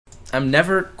I'm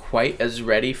never quite as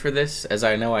ready for this as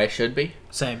I know I should be.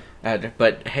 Same.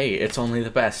 But hey, it's only the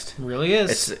best. It really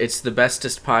is. It's the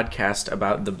bestest podcast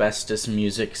about the bestest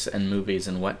musics and movies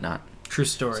and whatnot. True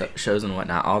story. So, shows and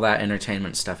whatnot. All that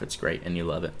entertainment stuff, it's great, and you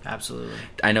love it. Absolutely.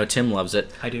 I know Tim loves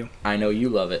it. I do. I know you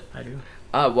love it. I do.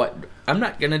 What? I'm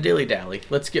not going to dilly-dally.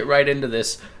 Let's get right into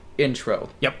this intro.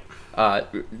 Yep.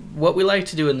 What we like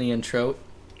to do in the intro,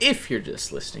 if you're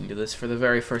just listening to this for the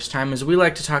very first time, is we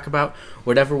like to talk about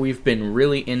whatever we've been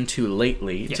really into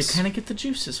lately to kind of get the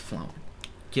juices flowing.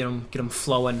 Get them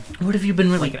flowing. What have you been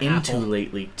really Like into apple.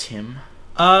 lately, Tim?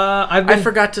 I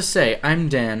forgot to say, I'm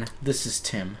Dan. This is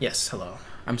Tim. Yes, hello.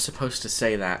 I'm supposed to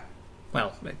say that.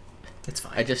 Well, it's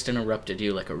fine. I just interrupted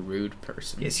you like a rude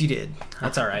person. Yes, you did.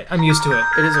 That's all right. I'm used to it.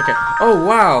 It is okay. Oh,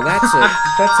 wow, that's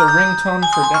a ringtone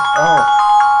for Oh,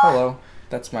 hello.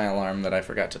 That's my alarm that I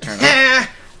forgot to turn on.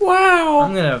 Wow.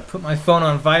 I'm going to put my phone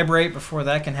on vibrate before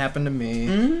that can happen to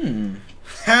me.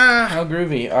 How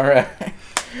groovy. All right.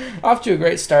 Off to a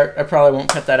great start. I probably won't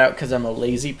cut that out because I'm a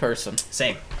lazy person.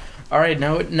 Same. All right,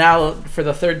 now for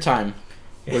the third time,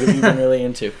 what have you been really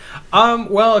into?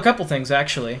 Well, a couple things,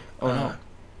 actually. Oh,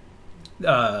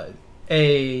 no.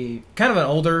 A kind of an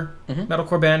older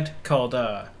metalcore band called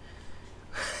Oh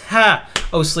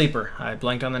Sleeper. I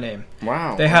blanked on the name.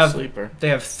 Wow. They have Sleeper. They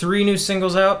have 3 new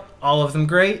singles out, all of them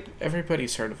great.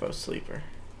 Everybody's heard of Oh Sleeper.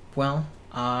 Well,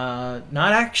 not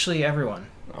actually everyone.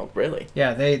 Oh, really?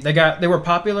 Yeah, they were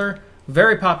popular,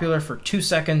 very popular for 2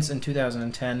 seconds in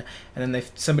 2010, and then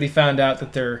somebody found out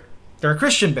that they're a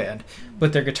Christian band,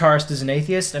 but their guitarist is an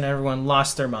atheist, and everyone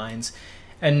lost their minds,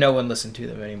 and no one listened to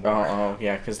them anymore. Oh,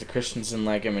 yeah, because the Christians didn't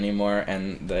like him anymore,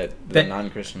 and the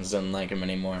non-Christians didn't like him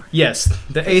anymore. Yes,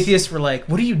 the atheists were like,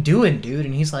 "What are you doing, dude?"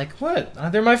 And he's like, "What?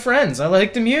 They're my friends. I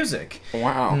like the music."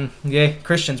 Wow. And, yeah,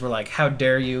 Christians were like, "How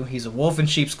dare you? He's a wolf in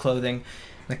sheep's clothing."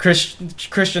 The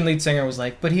Christian lead singer was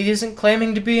like, "But he isn't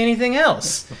claiming to be anything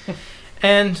else."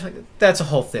 And that's a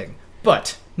whole thing.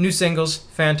 But new singles,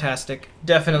 fantastic.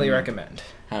 Definitely recommend.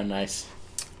 How nice.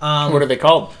 What are they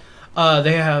called?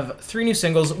 They have 3 new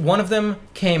singles. One of them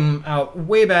came out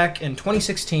way back in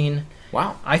 2016.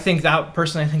 Wow. I think that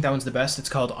one's the best. It's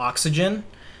called Oxygen.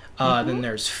 Then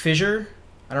there's Fissure.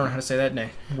 I don't know how to say that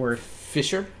word.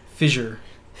 Fissure? Fissure.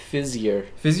 Fizzier.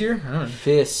 Fizzier? I don't know.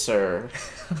 Fisser.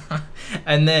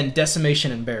 And then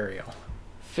Decimation and Burial.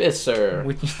 Fisser.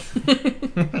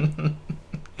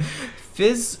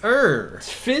 Fizzer.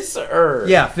 Fizzer.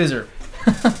 Yeah, Fizzer.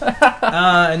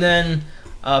 And then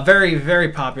very, very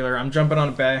popular. I'm jumping on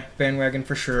a bandwagon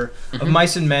for sure. Of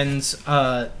Mice and Men's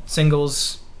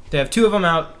singles. They have 2 of them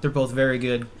out. They're both very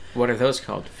good. What are those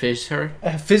called? Fizzer?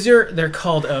 Fizzer, they're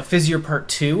called Fizzer Part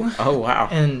 2. Oh, wow.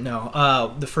 And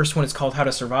no, the first one is called How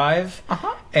to Survive.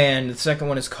 And the second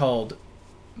one is called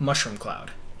Mushroom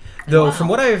Cloud. Though, from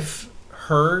what I've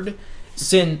heard,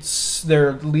 since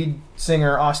their lead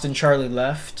singer Austin Charlie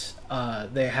left,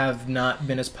 they have not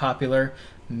been as popular.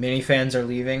 Many fans are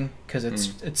leaving because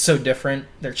it's so different.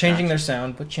 They're changing their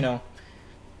sound, but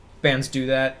bands do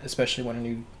that, especially when a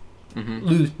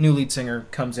new lead singer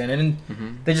comes in, and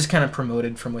they just kind of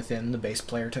promoted from within. The bass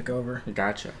player took over.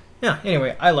 Gotcha. Yeah.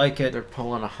 Anyway, I like it. They're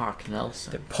pulling a Hawk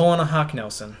Nelson. They're pulling a Hawk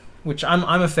Nelson, which I'm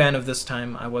a fan of this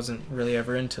time. I wasn't really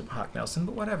ever into Hawk Nelson,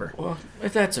 but whatever. Well,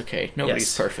 that's okay.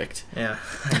 Nobody's perfect. Yeah,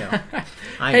 I know.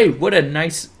 Hey, what a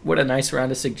nice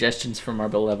round of suggestions from our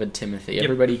beloved Timothy. Yep.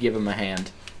 Everybody give him a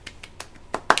hand.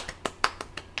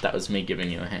 That was me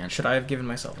giving you a hand. Should I have given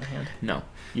myself a hand? No,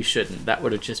 you shouldn't. That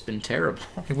would have just been terrible.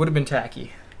 It would have been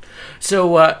tacky.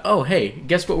 So, hey,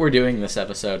 guess what we're doing this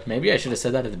episode? Maybe I should have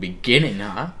said that at the beginning,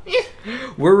 huh?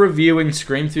 We're reviewing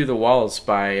Scream Through the Walls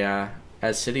by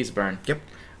As Cities Burn. Yep.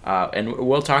 And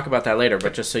we'll talk about that later,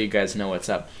 but just so you guys know what's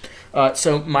up.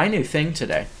 So, my new thing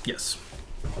today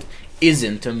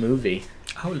isn't a movie.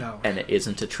 Oh, no. And it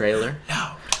isn't a trailer.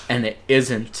 No. And it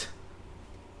isn't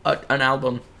an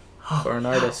album. Or an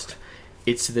artist.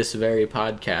 It's this very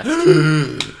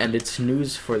podcast. And it's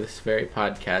news for this very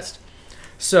podcast.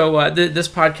 So this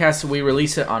podcast, we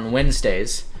release it on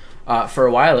Wednesdays. For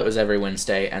a while it was every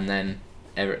Wednesday, and then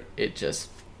it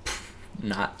just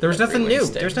not There was nothing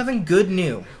Wednesday. new. There's nothing good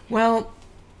new. Well,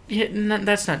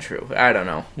 that's not true. I don't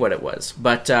know what it was.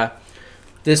 But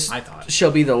this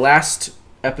shall be the last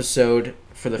episode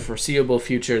for the foreseeable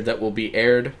future that will be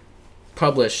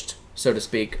published, so to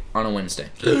speak, on a Wednesday.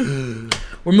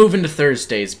 We're moving to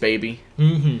Thursdays, baby.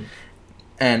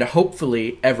 And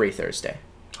hopefully every Thursday.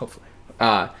 Hopefully.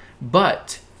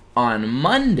 But on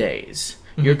Mondays,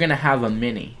 you're going to have a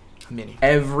mini.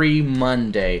 Every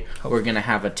Monday, we're going to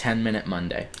have a 10-minute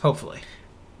Monday. Hopefully.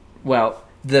 Well,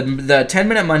 the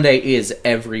 10-minute Monday is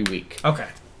every week. Okay.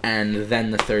 and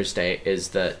then the Thursday is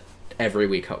the every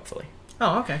week, hopefully.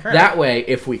 Oh, okay. Fair that way,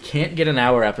 if we can't get an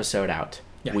hour episode out,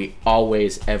 yeah. we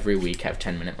always, every week, have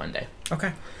 10 Minute Monday.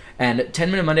 Okay. And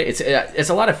 10 Minute Monday, it's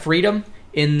a lot of freedom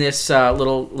in this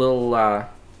little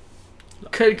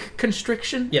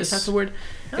constriction. Yes. Is that the word?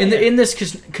 Oh, in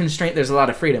this constraint, there's a lot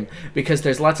of freedom because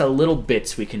there's lots of little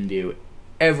bits we can do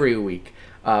every week.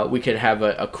 We could have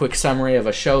a quick summary of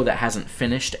a show that hasn't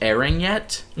finished airing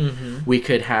yet. Mm-hmm. We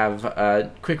could have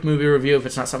a quick movie review if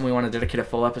it's not something we want to dedicate a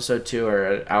full episode to, or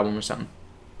an album or something.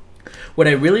 What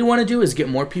I really want to do is get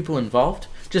more people involved.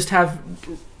 Just have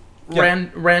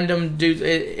random dudes,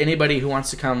 anybody who wants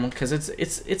to come, because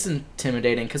it's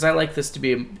intimidating. Because I like this to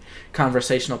be a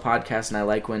conversational podcast, and I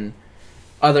like when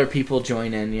other people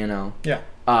join in. Yeah.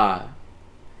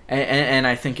 And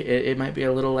I think it might be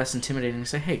a little less intimidating to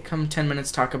say, hey, come 10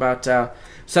 minutes, talk about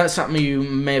something you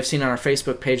may have seen on our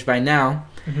Facebook page by now.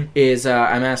 Mm-hmm. Is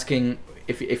I'm asking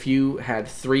if you had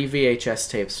 3 VHS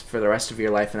tapes for the rest of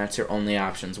your life and that's your only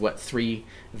options, what 3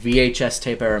 VHS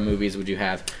tape era movies would you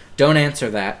have? Don't answer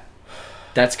that.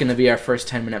 That's going to be our first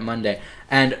 10 Minute Monday.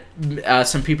 And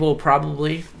some people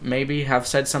probably maybe have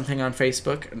said something on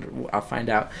Facebook. I'll find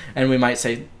out. And we might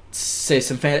say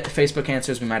some Facebook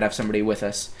answers. We might have somebody with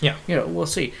us. Yeah. We'll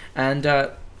see. And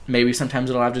maybe sometimes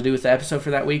it'll have to do with the episode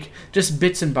for that week. Just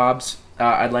bits and bobs.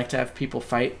 I'd like to have people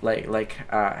fight, like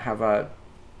have a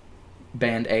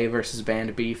Band A versus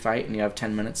Band B fight, and you have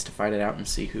 10 minutes to fight it out and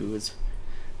see whose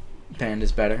band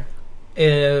is better.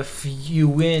 If you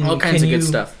win, all kinds of good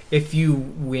stuff. If you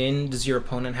win, does your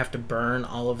opponent have to burn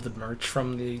all of the merch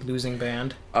from the losing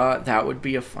band? That'd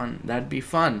be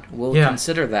fun. We'll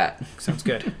consider that. Sounds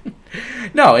good.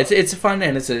 No, it's fun,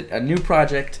 and it's a new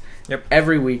project. Yep.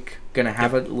 Every week, gonna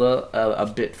have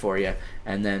a bit for you,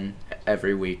 and then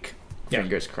every week,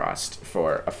 fingers crossed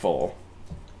for a full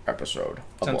episode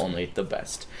of only the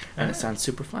best. And it sounds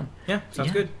super fun. Yeah,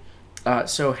 sounds good.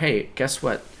 So hey, guess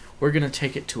what? We're gonna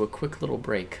take it to a quick little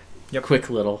break. Yep. Quick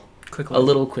little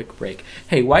quick break.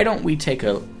 Hey, why don't we take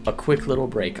a quick little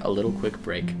break? A little quick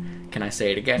break. Can I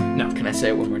say it again? No. Can I say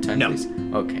it one more time, no. please?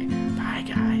 Okay. Bye,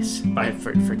 guys. Bye.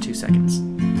 For 2 seconds.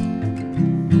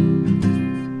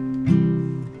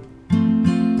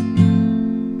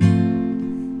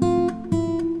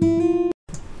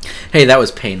 Hey, that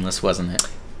was painless, wasn't it?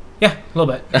 Yeah, a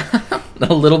little bit.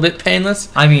 A little bit painless?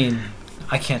 I mean,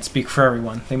 I can't speak for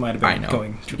everyone. They might have been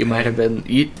going through pain. Might have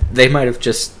been. They might have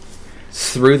just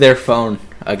threw their phone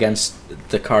against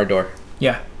the car door.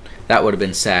 Yeah. That would have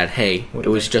been sad. Hey, it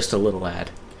was just a little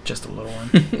ad. Just a little one.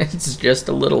 It's just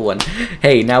a little one.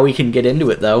 Hey, now we can get into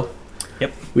it, though.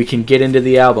 Yep. We can get into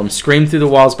the album. Scream Through the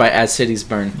Walls by As Cities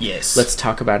Burn. Yes. Let's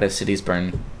talk about As Cities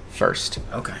Burn first.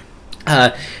 Okay.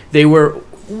 They were...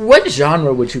 What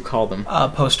genre would you call them?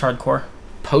 Post-hardcore.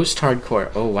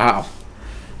 Post-hardcore. Oh, wow.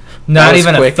 Not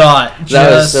even quick. A thought. That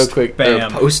was so quick.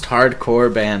 Bam.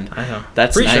 Post-hardcore band. I know.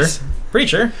 That's nice.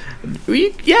 Preacher.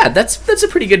 Yeah, that's a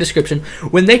pretty good description.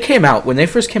 When they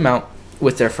first came out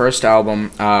with their first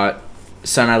album,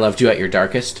 Son, I Loved You at Your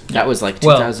Darkest, that was like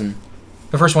 2000.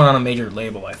 The first one on a major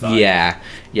label, I thought. Yeah,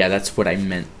 that's what I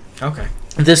meant. Okay.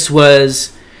 This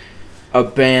was a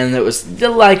band that was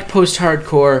like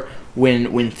post-hardcore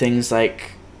when things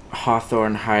like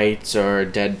Hawthorne Heights or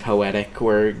Dead Poetic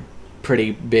were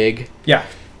pretty big. Yeah.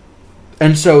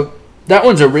 And so that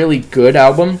one's a really good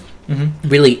album. Mm-hmm.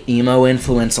 Really emo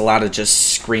influence, a lot of just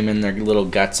screaming their little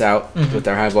guts out with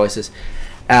their high voices.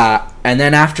 And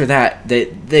then after that,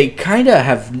 they kind of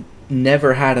have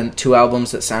never had 2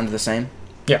 albums that sound the same.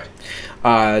 Yeah.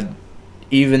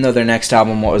 Even though their next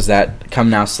album, what was that? Come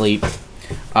Now Sleep,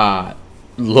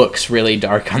 looks really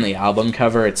dark on the album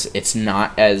cover. It's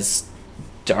not as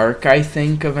dark, I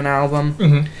think, of an album.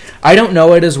 Mm-hmm. I don't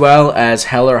know it as well as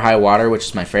Hell or High Water, which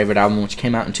is my favorite album, which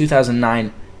came out in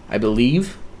 2009, I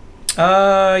believe.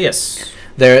 Yes.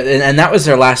 And that was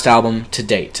their last album to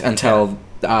date until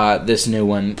this new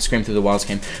one, Scream Through the Walls,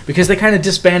 came. Because they kind of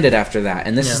disbanded after that,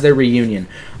 and this is their reunion.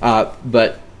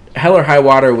 But Hell or High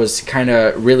Water was kind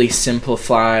of really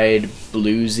simplified,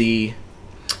 bluesy.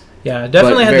 Yeah,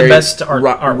 definitely had the best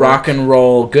artwork. Rock and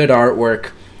roll, good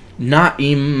artwork. Not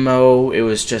emo, it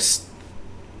was just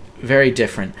very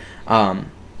different. But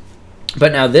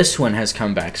now this one has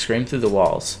come back, Scream Through the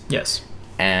Walls. Yes.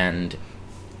 And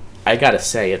I gotta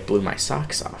say, it blew my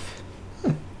socks off.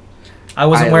 I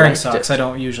wasn't wearing socks. I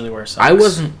don't usually wear socks. I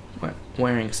wasn't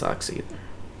wearing socks either.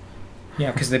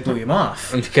 Yeah, because they blew him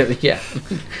off.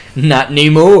 Not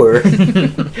anymore.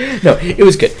 No, it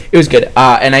was good. It was good.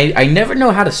 And I never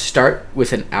know how to start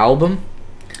with an album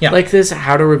like this,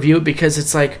 how to review it, because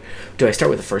it's like, do I start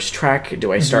with the first track?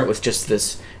 Do I start with just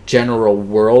this general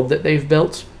world that they've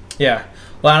built? Yeah.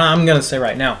 Well, I'm going to say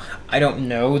right now, I don't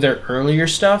know their earlier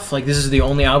stuff. Like, this is the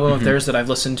only album of theirs that I've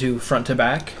listened to front to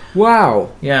back.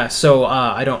 Wow. Yeah, so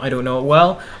I don't know it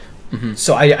well.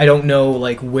 So I don't know,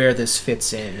 like, where this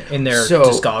fits in their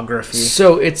discography.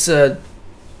 So it's a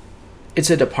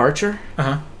departure.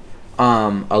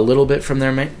 A little bit from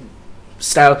their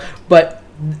style, but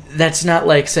that's not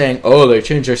like saying, oh, they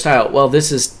changed their style. Well,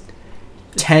 this is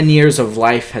 10 years of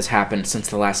life has happened since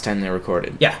the last time they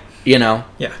recorded. Yeah. You know?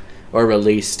 Yeah. Or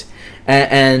released.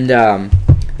 And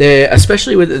they,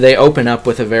 especially they open up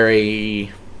with a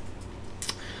very,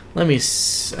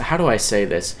 how do I say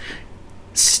this?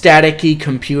 Staticky,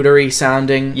 computery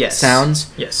sounding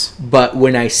sounds. Yes. But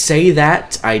when I say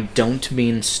that, I don't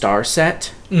mean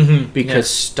Starset. Because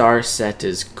Starset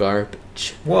is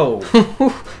garbage. Whoa.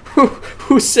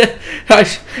 Who said...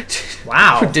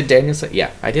 Wow. Did Daniel say...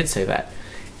 Yeah, I did say that.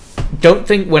 Don't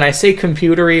think... When I say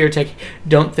computery or tech,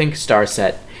 don't think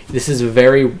Starset. This is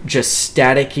very just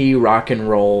staticky rock and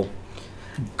roll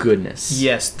goodness.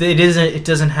 Yes, it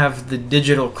doesn't have the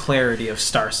digital clarity of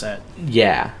Starset.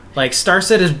 Yeah. Like,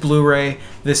 Starset is Blu-ray,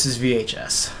 this is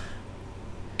VHS.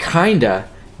 Kinda.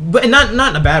 But not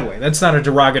in a bad way. That's not a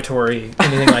derogatory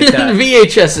anything like that.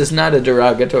 VHS is not a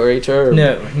derogatory term.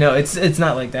 No, it's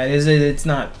not like that. Is it? It's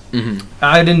not.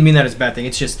 I didn't mean that as a bad thing.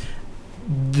 It's just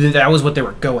that was what they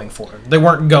were going for. They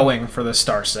weren't going for the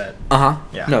Starset.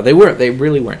 Yeah. No, they weren't. They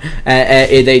really weren't.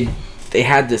 They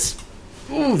had this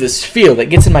feel that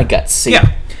gets in my guts. See?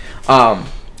 Yeah.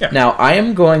 Now I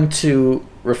am going to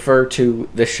refer to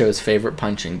this show's favorite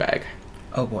punching bag.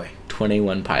 Oh boy.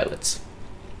 21 Pilots.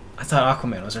 I thought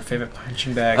Aquaman was our favorite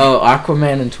punching bag. Oh,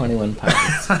 Aquaman and 21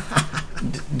 Pilots.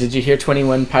 Did you hear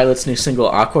 21 Pilots' new single,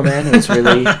 Aquaman? It's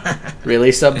really, really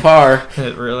subpar.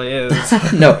 It really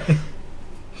is. No.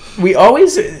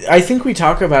 I think we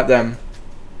talk about them.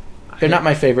 They're not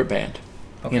my favorite band,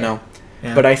 you know?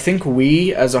 Yeah. But I think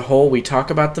we, as a whole, we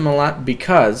talk about them a lot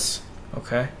because...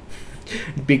 Okay.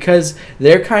 Because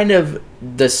they're kind of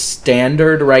the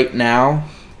standard right now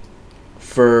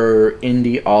for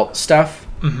indie alt stuff.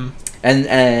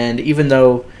 And even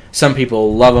though some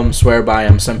people love them, swear by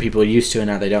them, some people used to and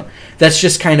now they don't. That's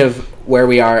just kind of where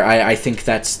we are. I think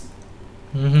that's...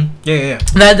 Yeah.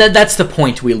 That's the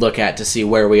point we look at to see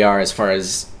where we are as far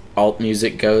as alt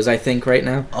music goes, I think, right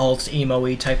now. Alt,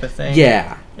 emo-y type of thing?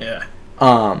 Yeah. Yeah.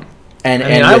 I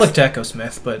looked to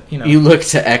Echosmith, but, you know. You look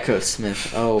to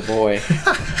Echosmith. Oh, boy.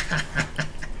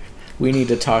 We need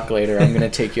to talk later. I'm going to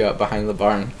take you out behind the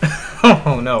barn.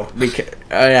 Oh, no.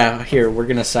 Here, we're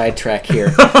going to sidetrack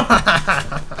here.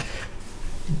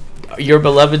 Your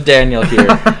beloved Daniel here.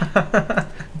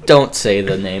 Don't say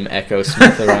the name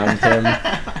Echosmith around him.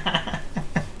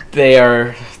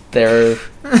 They're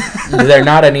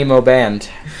not an emo band.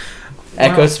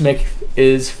 Wow. Echosmith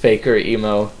is faker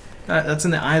emo. That's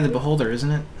in the eye of the beholder,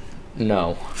 isn't it?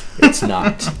 No, it's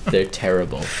not. They're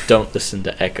terrible. Don't listen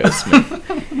to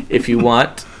Echosmith. If you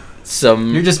want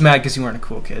some... You're just mad because you weren't a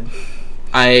cool kid.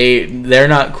 They're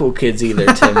not cool kids either,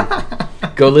 Tim.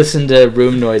 Go listen to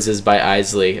Room Noises by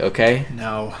Isley, okay?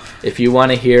 No. If you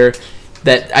want to hear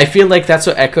that... I feel like that's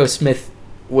what Echosmith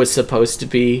was supposed to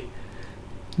be.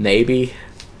 Maybe.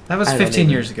 That was 15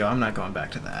 years ago. I'm not going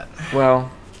back to that.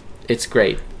 Well, it's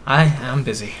great. I'm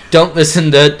busy. Don't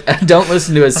listen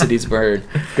to A City's Bird.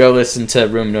 Go listen to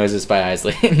Room Noises by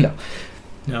Isley.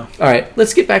 No. All right,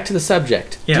 let's get back to the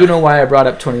subject. Yeah. Do you know why I brought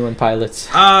up 21 Pilots?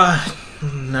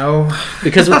 No.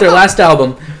 Because with their last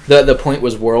album, the point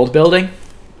was world building.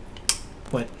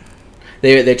 What?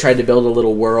 They tried to build a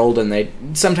little world,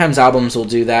 and sometimes albums will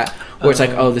do that, where it's like,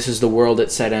 oh, this is the world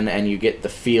it's set in, and you get the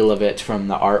feel of it from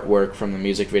the artwork, from the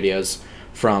music videos,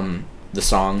 from the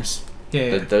songs.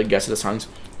 Yeah. The guess of the songs.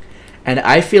 And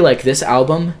I feel like this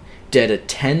album did a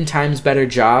 10 times better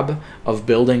job of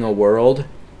building a world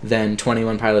than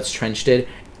 21 Pilots Trench did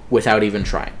without even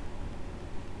trying.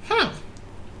 And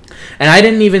I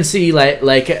didn't even see,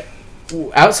 like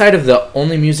outside of the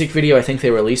only music video I think they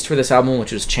released for this album,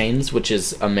 which was Chains, which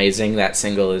is amazing. That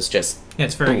single is just... Yeah,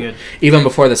 it's very good. Even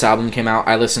before this album came out,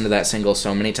 I listened to that single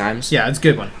so many times. Yeah, it's a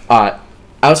good one.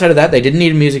 Outside of that, they didn't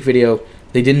need a music video.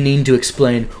 They didn't need to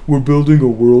explain, we're building a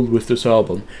world with this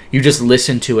album. You just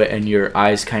listen to it and your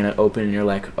eyes kind of open and you're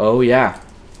like, oh yeah.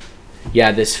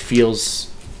 Yeah, this feels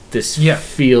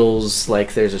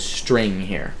like there's a string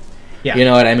here. Yeah. You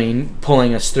know what I mean?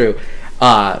 Pulling us through.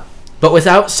 But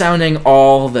without sounding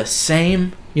all the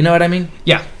same. You know what I mean?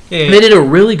 Yeah. They did a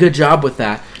really good job with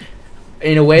that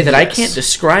in a way that I can't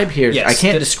describe here. Yes. I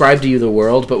can't describe to you the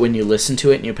world, but when you listen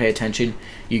to it and you pay attention,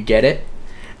 you get it.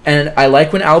 And I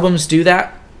like when albums do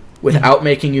that, without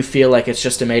making you feel like it's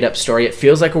just a made-up story. It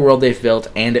feels like a world they've built,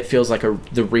 and it feels like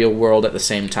the real world at the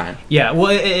same time. Yeah,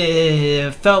 well,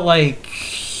 it felt like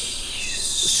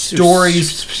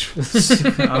stories.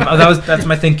 That's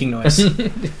my thinking noise.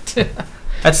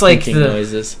 That's like thinking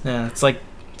noises. Yeah, it's like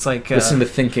listen to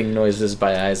Thinking Noises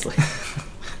by Isley.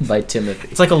 By Timothy.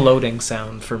 It's like a loading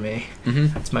sound for me.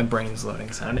 Mm-hmm. It's my brain's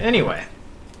loading sound. Anyway.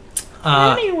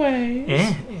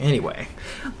 Anyway.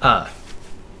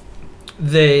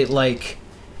 They, like,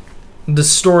 the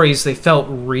stories, they felt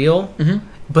real,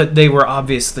 but they were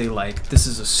obviously like, this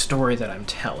is a story that I'm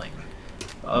telling.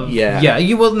 Yeah,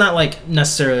 you will not, like,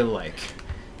 necessarily, like,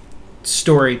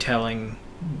 storytelling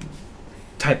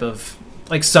type of,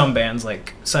 like, some bands,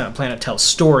 like Silent Planet, tell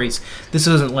stories. This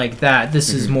isn't like that.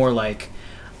 This is more like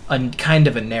a kind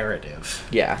of a narrative.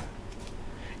 Yeah.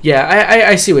 Yeah,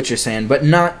 I see what you're saying, but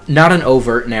not an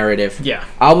overt narrative. Yeah.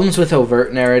 Albums with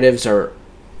overt narratives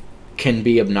can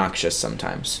be obnoxious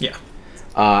sometimes. Yeah.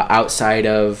 Outside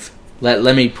of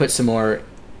let me put some more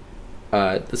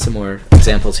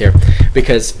examples here,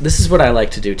 because this is what I like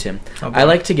to do, Tim. Okay. I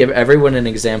like to give everyone an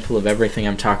example of everything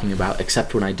I'm talking about,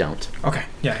 except when I don't. Okay.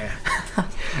 Yeah.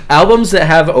 Albums that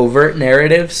have overt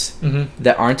narratives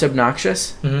that aren't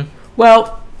obnoxious.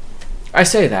 Well, I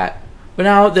say that. But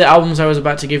now the albums I was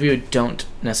about to give you don't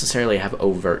necessarily have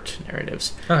overt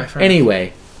narratives. Okay,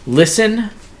 anyway,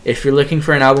 listen, if you're looking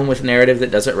for an album with a narrative that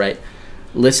does it right,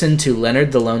 listen to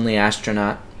Leonard the Lonely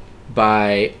Astronaut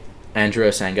by Andrew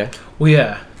Osenga. Well,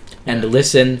 yeah. And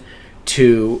listen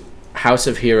to House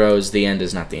of Heroes, The End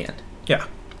Is Not the End. Yeah.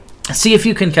 See if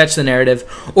you can catch the narrative,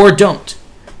 or don't.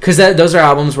 Because those are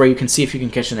albums where you can see if you can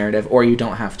catch the narrative, or you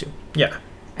don't have to. Yeah.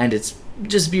 And it's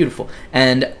just beautiful.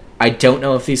 And I don't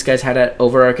know if these guys had an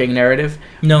overarching narrative,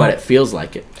 but it feels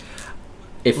like it.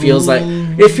 It feels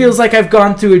like I've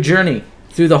gone through a journey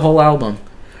through the whole album.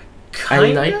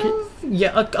 Kind I like of? it.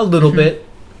 Yeah, a little bit.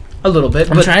 A little bit.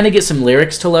 I'm trying to get some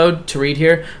lyrics to load to read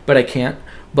here, but I can't.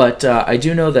 But I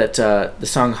do know that the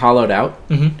song Hollowed Out,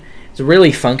 it's a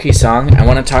really funky song. I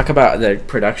want to talk about the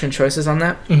production choices on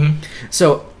that.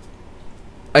 So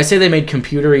I say they made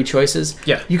computery choices.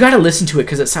 Yeah. You got to listen to it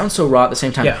because it sounds so raw at the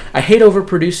same time. Yeah. I hate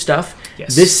overproduced stuff.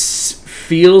 Yes. This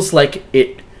feels like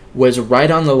it was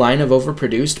right on the line of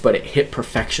overproduced, but it hit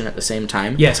perfection at the same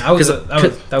time. Yes,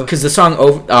 because the song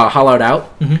Hollowed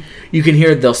Out, you can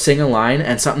hear they'll sing a line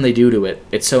and something they do to it.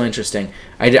 It's so interesting.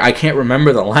 I can't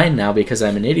remember the line now because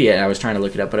I'm an idiot. I was trying to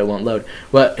look it up, but it won't load.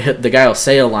 But the guy will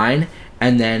say a line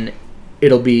and then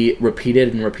it'll be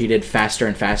repeated and repeated faster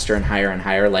and faster and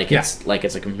higher, like it's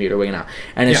a computer winging out,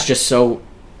 and it's just so.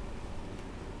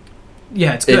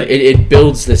 Yeah, it's good. It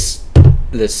builds this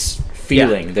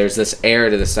feeling. Yeah. There's this air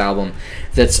to this album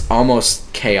that's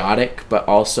almost chaotic, but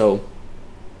also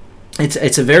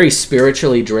it's a very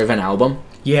spiritually driven album.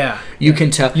 Yeah, you can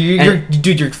tell.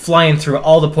 You're flying through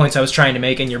all the points I was trying to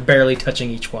make, and you're barely touching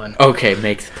each one. Okay,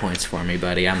 make the points for me,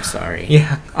 buddy. I'm sorry.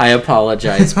 Yeah, I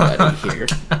apologize, buddy. Here.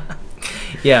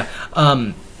 Yeah,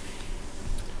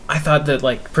 I thought that,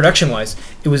 like, production-wise,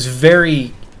 it was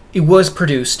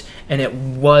produced, and it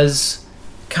was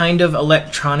kind of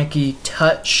electronic-y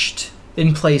touched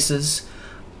in places,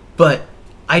 but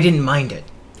I didn't mind it.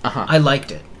 I liked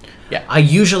it. Yeah. I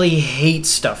usually hate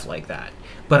stuff like that,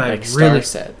 but like I really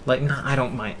said. Like, no, I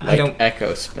don't mind. Like I don't.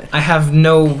 Echo Spin. I have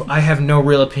no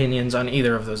real opinions on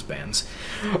either of those bands.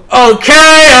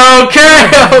 Okay.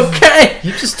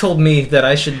 You just told me that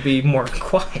I should be more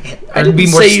quiet. I didn't be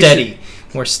more say steady.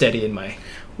 More steady in my...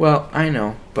 Well, I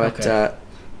know, but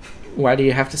why do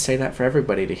you have to say that for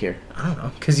everybody to hear? I don't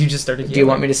know, because you just started yelling. Do you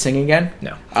want me to sing again?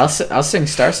 No. I'll sing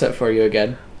Starset for you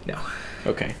again. No.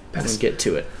 Okay, let's get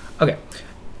to it. Okay.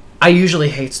 I usually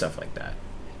hate stuff like that.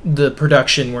 The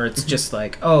production where it's just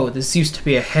like, oh, this used to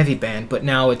be a heavy band, but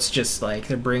now it's just like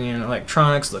they're bringing in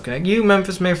electronics, looking at you,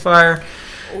 Memphis Mayfire.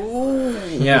 Ooh.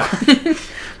 Yeah.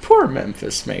 Poor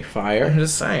Memphis Mayfire. I'm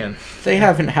just saying. They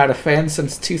haven't had a fan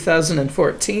since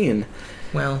 2014.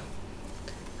 Well,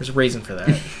 there's a reason for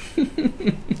that.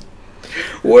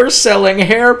 We're selling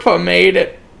hair pomade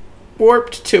at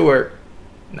Warped Tour.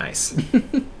 Nice.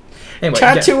 Anyway,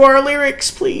 tattoo our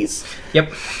lyrics, please.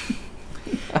 Yep.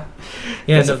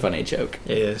 Yeah, that's a funny joke.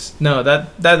 It is. No,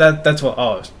 that's what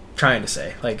I was trying to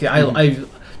say. Like, I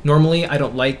normally I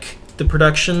don't like the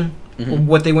production,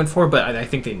 what they went for, but I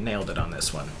think they nailed it on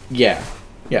this one. Yeah.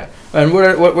 And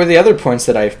what were the other points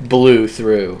that I blew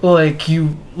through?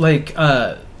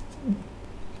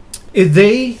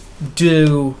 They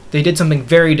did something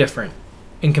very different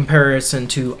in comparison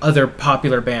to other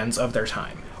popular bands of their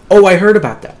time. Oh, I heard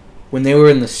about that. When they were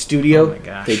in the studio, oh my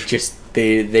gosh.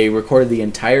 they recorded the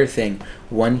entire thing,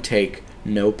 one take,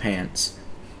 no pants.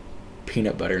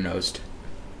 peanut butter nosed.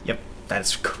 Yep,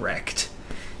 that's correct.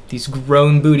 These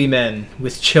grown booty men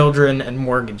with children and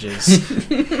mortgages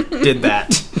did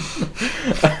that.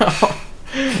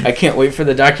 I can't wait for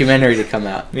the documentary to come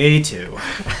out. Me too.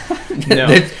 No.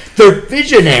 They're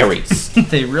visionaries.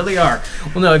 They really are.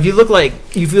 Well, no, if you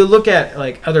look at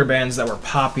like other bands that were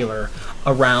popular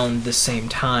around the same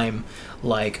time,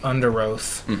 like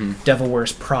Underoath, Devil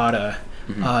Wears Prada,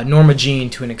 Norma Jean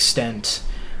to an extent,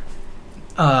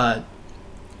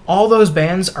 all those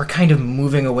bands are kind of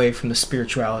moving away from the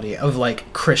spirituality of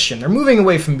like Christian. They're moving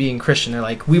away from being Christian. They're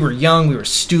like, we were young, we were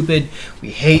stupid,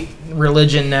 we hate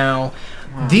religion now.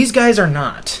 Wow. These guys are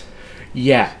not.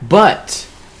 Yeah, but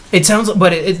it sounds,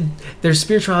 their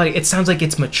spirituality, it sounds like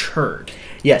it's matured.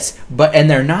 Yes, and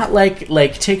they're not like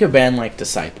take a band like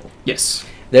Disciple. Yes.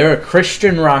 They're a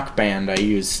Christian rock band. I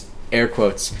use air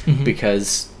quotes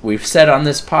because we've said on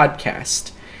this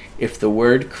podcast, if the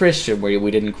word Christian,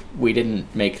 we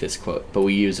didn't make this quote, but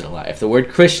we use it a lot. If the word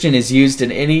Christian is used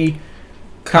in any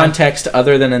context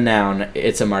other than a noun,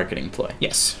 it's a marketing ploy.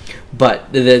 Yes.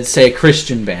 But they'd say a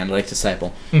Christian band like Disciple,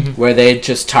 where they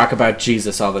just talk about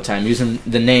Jesus all the time, using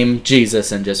the name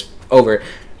Jesus and just over.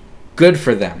 Good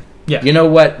for them. Yeah. You know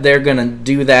what? They're going to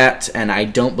do that, and I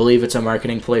don't believe it's a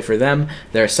marketing ploy for them.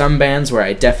 There are some bands where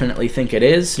I definitely think it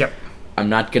is. Yep. I'm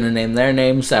not going to name their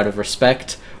names out of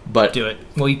respect, but do it.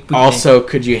 Well, also,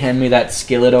 could you hand me that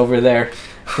skillet over there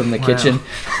from the kitchen?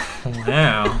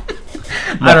 Wow.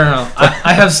 I don't know.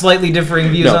 I have slightly differing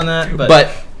views on that,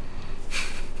 but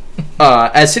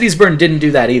As Cities Burn didn't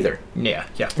do that either. Yeah.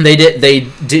 They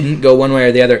didn't go one way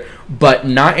or the other, but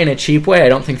not in a cheap way. I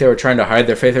don't think they were trying to hide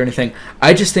their faith or anything.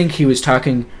 I just think he was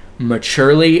talking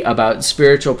maturely about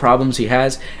spiritual problems he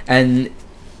has, and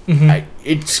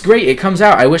it's great. It comes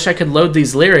out. I wish I could load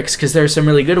these lyrics because there are some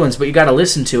really good ones, but you got to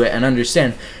listen to it and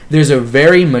understand. There's a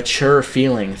very mature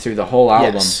feeling through the whole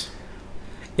album. Yes.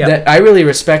 That I really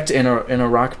respect in a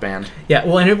rock band. Yeah,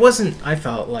 well, and it wasn't. I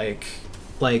felt like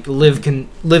Live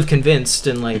Convinced,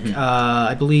 and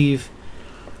I believe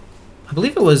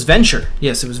it was Venture.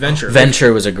 Yes, it was Venture.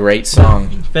 Venture was a great song.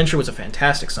 Venture was a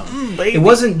fantastic song. It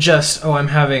wasn't just I'm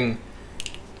having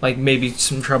maybe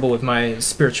some trouble with my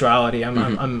spirituality.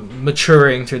 I'm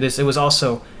maturing through this. It was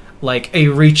also a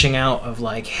reaching out of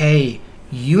hey,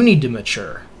 you need to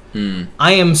mature.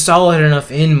 I am solid enough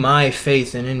in my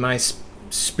faith and in my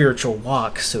spiritual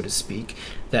walk, so to speak,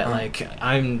 that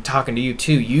I'm talking to you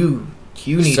too. You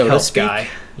need so help, guy.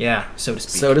 Yeah, so to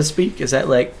speak. So to speak, is that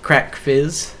like crack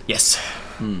fizz? Yes.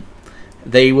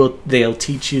 They'll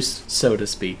teach you, so to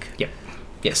speak. Yep.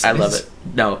 Yes. I love it.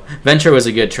 No, Venture was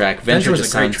a good track. Venture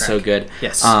just sounds so good.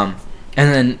 Yes. And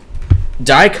then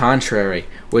Die Contrary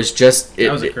was just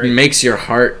it makes your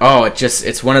heart. Oh,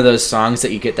 it's one of those songs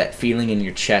that you get that feeling in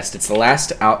your chest. It's the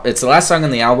last song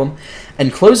on the album,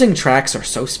 and closing tracks are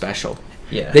so special.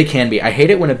 Yeah, they can be. I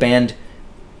hate it when a band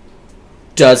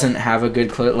doesn't have a good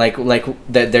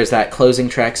that. There's that closing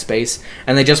track space,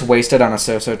 and they just waste it on a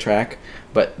so-so track.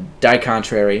 But Die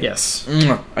Contrary, yes.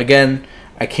 Again,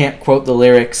 I can't quote the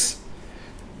lyrics,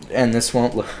 and this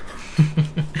won't look.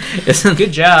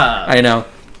 Good job. I know.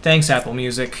 Thanks, Apple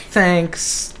Music.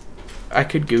 Thanks. I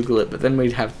could Google it, but then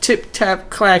we'd have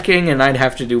tip-tap clacking, and I'd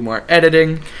have to do more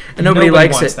editing, and nobody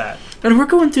likes wants it. That. And we're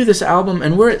going through this album,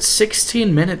 and we're at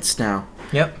 16 minutes now.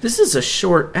 Yep. This is a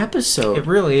short episode. It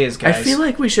really is, guys. I feel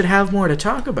like we should have more to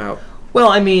talk about. Well,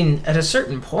 I mean, at a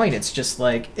certain point, it's just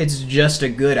it's just a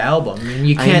good album. And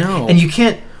you can't, I know. And you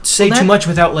can't say too much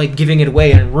without giving it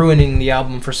away and ruining the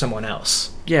album for someone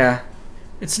else. Yeah.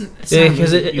 It's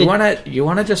because you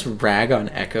wanna just rag on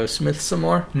Echosmith some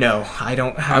more? No, I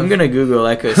don't have. I'm gonna Google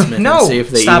Echosmith and see if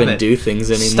they even do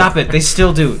things anymore. Stop it! They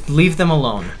still do. Leave them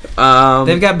alone.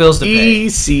 They've got bills to pay.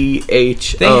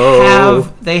 ECHO.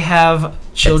 They have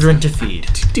children to feed.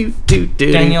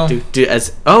 Daniel.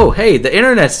 Hey, the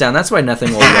internet's down. That's why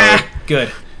nothing will load.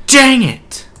 Good. Dang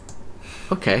it.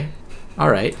 Okay.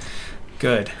 All right.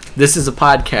 Good. This is a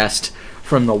podcast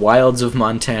from the wilds of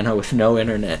Montana with no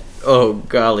internet. Oh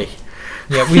golly.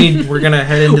 Yeah, we're gonna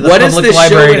head into the public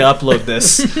library to upload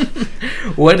this.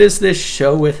 What is this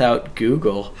show without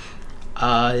Google?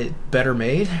 Better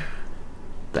made.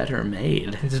 Better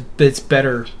made. It's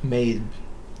better made.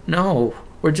 No,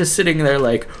 we're just sitting there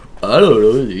I don't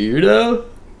know. Do you know?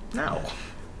 No.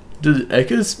 Does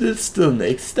Echosmith still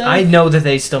make stuff? I know that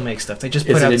they still make stuff. They just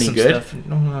put out some good? stuff.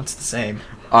 No, it's the same.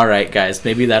 All right, guys.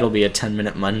 Maybe that'll be a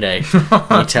 10-minute Monday.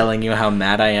 Me telling you how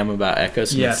mad I am about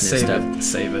Echosmith's new stuff.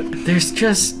 Save it. There's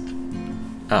just...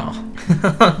 Oh.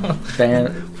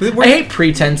 I hate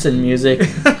pretense in music.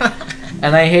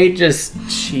 And I hate just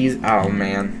cheese... Oh,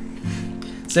 man.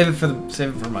 Save it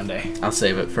for Monday. I'll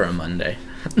save it for a Monday.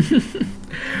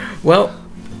 Well,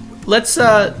 let's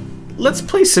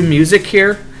play some music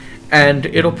here, and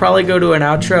it'll probably go to an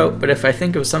outro, but if I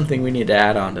think of something we need to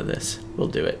add on to this, we'll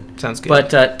do it. Sounds good.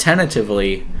 But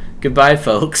tentatively, goodbye,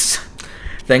 folks.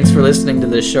 Thanks for listening to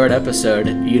this short episode.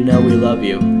 You know we love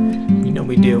you. You know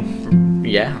we do.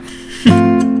 Yeah.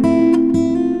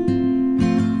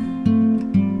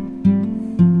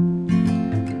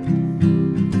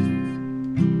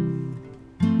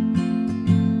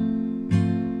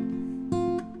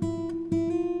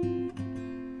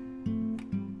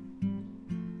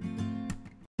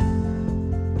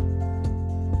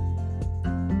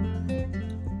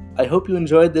 I hope you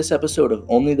enjoyed this episode of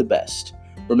Only the Best.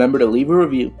 Remember to leave a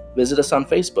review, visit us on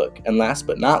Facebook, and last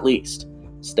but not least,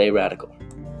 stay radical.